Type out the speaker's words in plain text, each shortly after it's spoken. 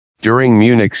During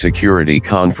Munich Security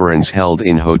Conference held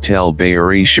in Hotel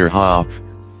Bayerischer Hof,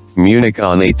 Munich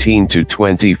on 18 to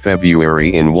 20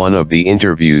 February, in one of the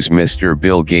interviews Mr.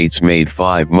 Bill Gates made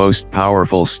 5 most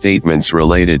powerful statements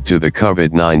related to the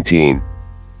COVID-19.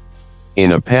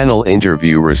 In a panel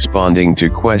interview responding to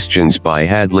questions by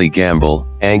Hadley Gamble,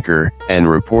 anchor, and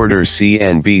reporter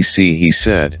CNBC, he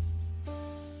said,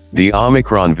 "The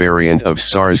Omicron variant of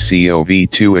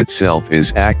SARS-CoV-2 itself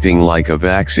is acting like a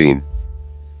vaccine."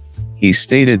 He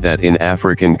stated that in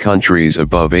African countries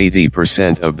above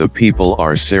 80% of the people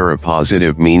are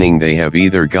seropositive, meaning they have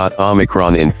either got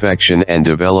Omicron infection and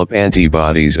develop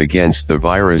antibodies against the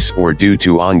virus or due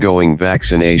to ongoing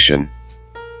vaccination.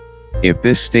 If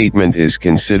this statement is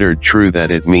considered true,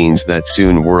 that it means that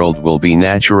soon world will be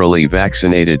naturally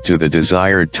vaccinated to the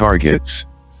desired targets.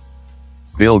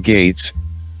 Bill Gates,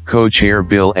 co-chair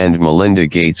Bill and Melinda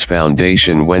Gates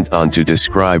Foundation, went on to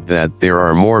describe that there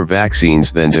are more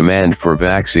vaccines than demand for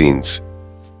vaccines.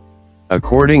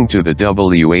 According to the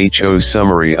WHO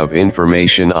Summary of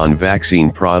Information on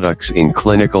Vaccine Products in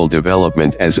Clinical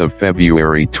Development as of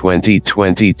February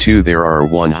 2022, there are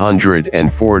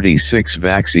 146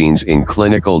 vaccines in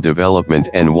clinical development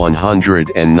and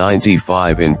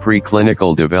 195 in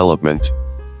preclinical development.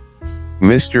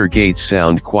 Mr. Gates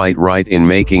sound quite right in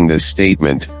making this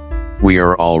statement. We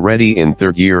are already in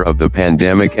third year of the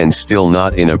pandemic and still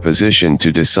not in a position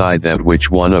to decide that which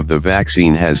one of the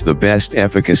vaccine has the best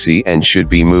efficacy and should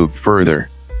be moved further.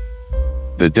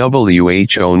 The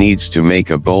WHO needs to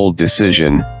make a bold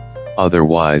decision,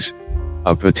 otherwise,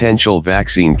 a potential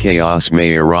vaccine chaos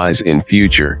may arise in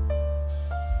future.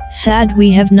 Sad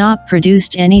we have not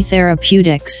produced any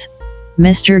therapeutics,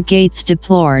 Mr. Gates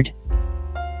deplored.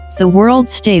 The world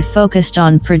stay focused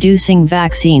on producing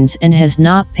vaccines and has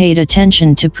not paid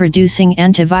attention to producing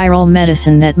antiviral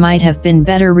medicine that might have been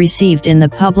better received in the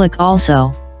public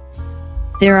also.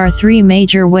 There are 3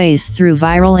 major ways through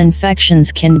viral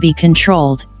infections can be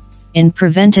controlled. In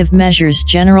preventive measures,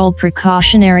 general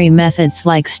precautionary methods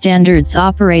like standards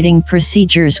operating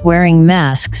procedures, wearing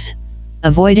masks,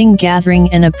 avoiding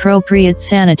gathering, and appropriate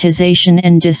sanitization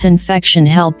and disinfection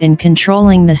help in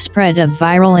controlling the spread of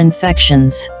viral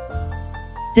infections.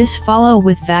 This follow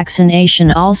with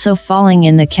vaccination also falling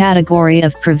in the category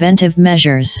of preventive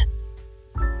measures.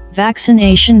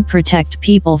 Vaccination protect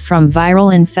people from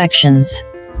viral infections.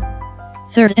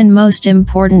 Third and most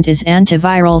important is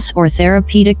antivirals or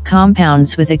therapeutic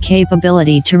compounds with a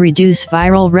capability to reduce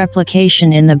viral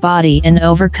replication in the body and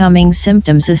overcoming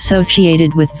symptoms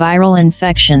associated with viral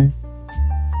infection.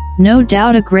 No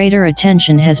doubt a greater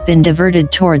attention has been diverted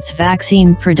towards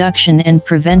vaccine production and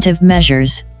preventive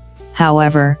measures.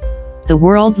 However, the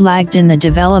world lagged in the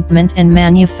development and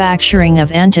manufacturing of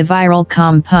antiviral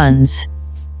compounds.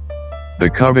 The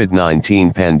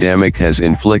COVID-19 pandemic has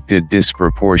inflicted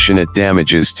disproportionate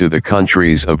damages to the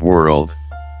countries of world.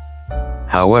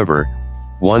 However,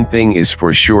 one thing is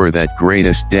for sure, that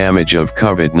greatest damage of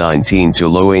COVID-19 to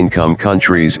low-income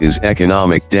countries is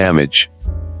economic damage.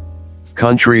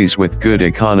 Countries with good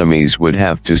economies would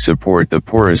have to support the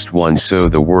poorest ones so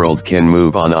the world can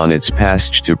move on its path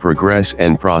to progress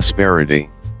and prosperity.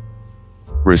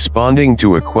 Responding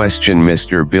to a question,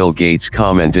 Mr. Bill Gates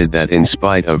commented that in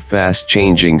spite of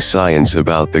fast-changing science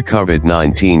about the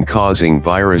COVID-19 causing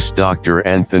virus, Dr.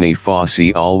 Anthony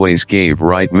Fauci always gave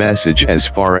right message as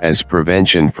far as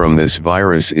prevention from this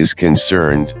virus is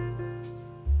concerned.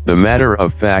 The matter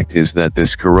of fact is that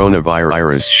this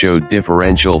coronavirus showed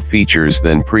differential features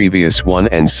than previous one,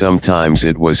 and sometimes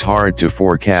it was hard to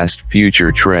forecast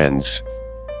future trends.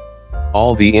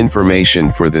 All the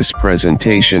information for this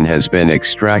presentation has been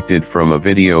extracted from a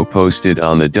video posted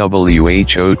on the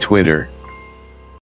WHO Twitter.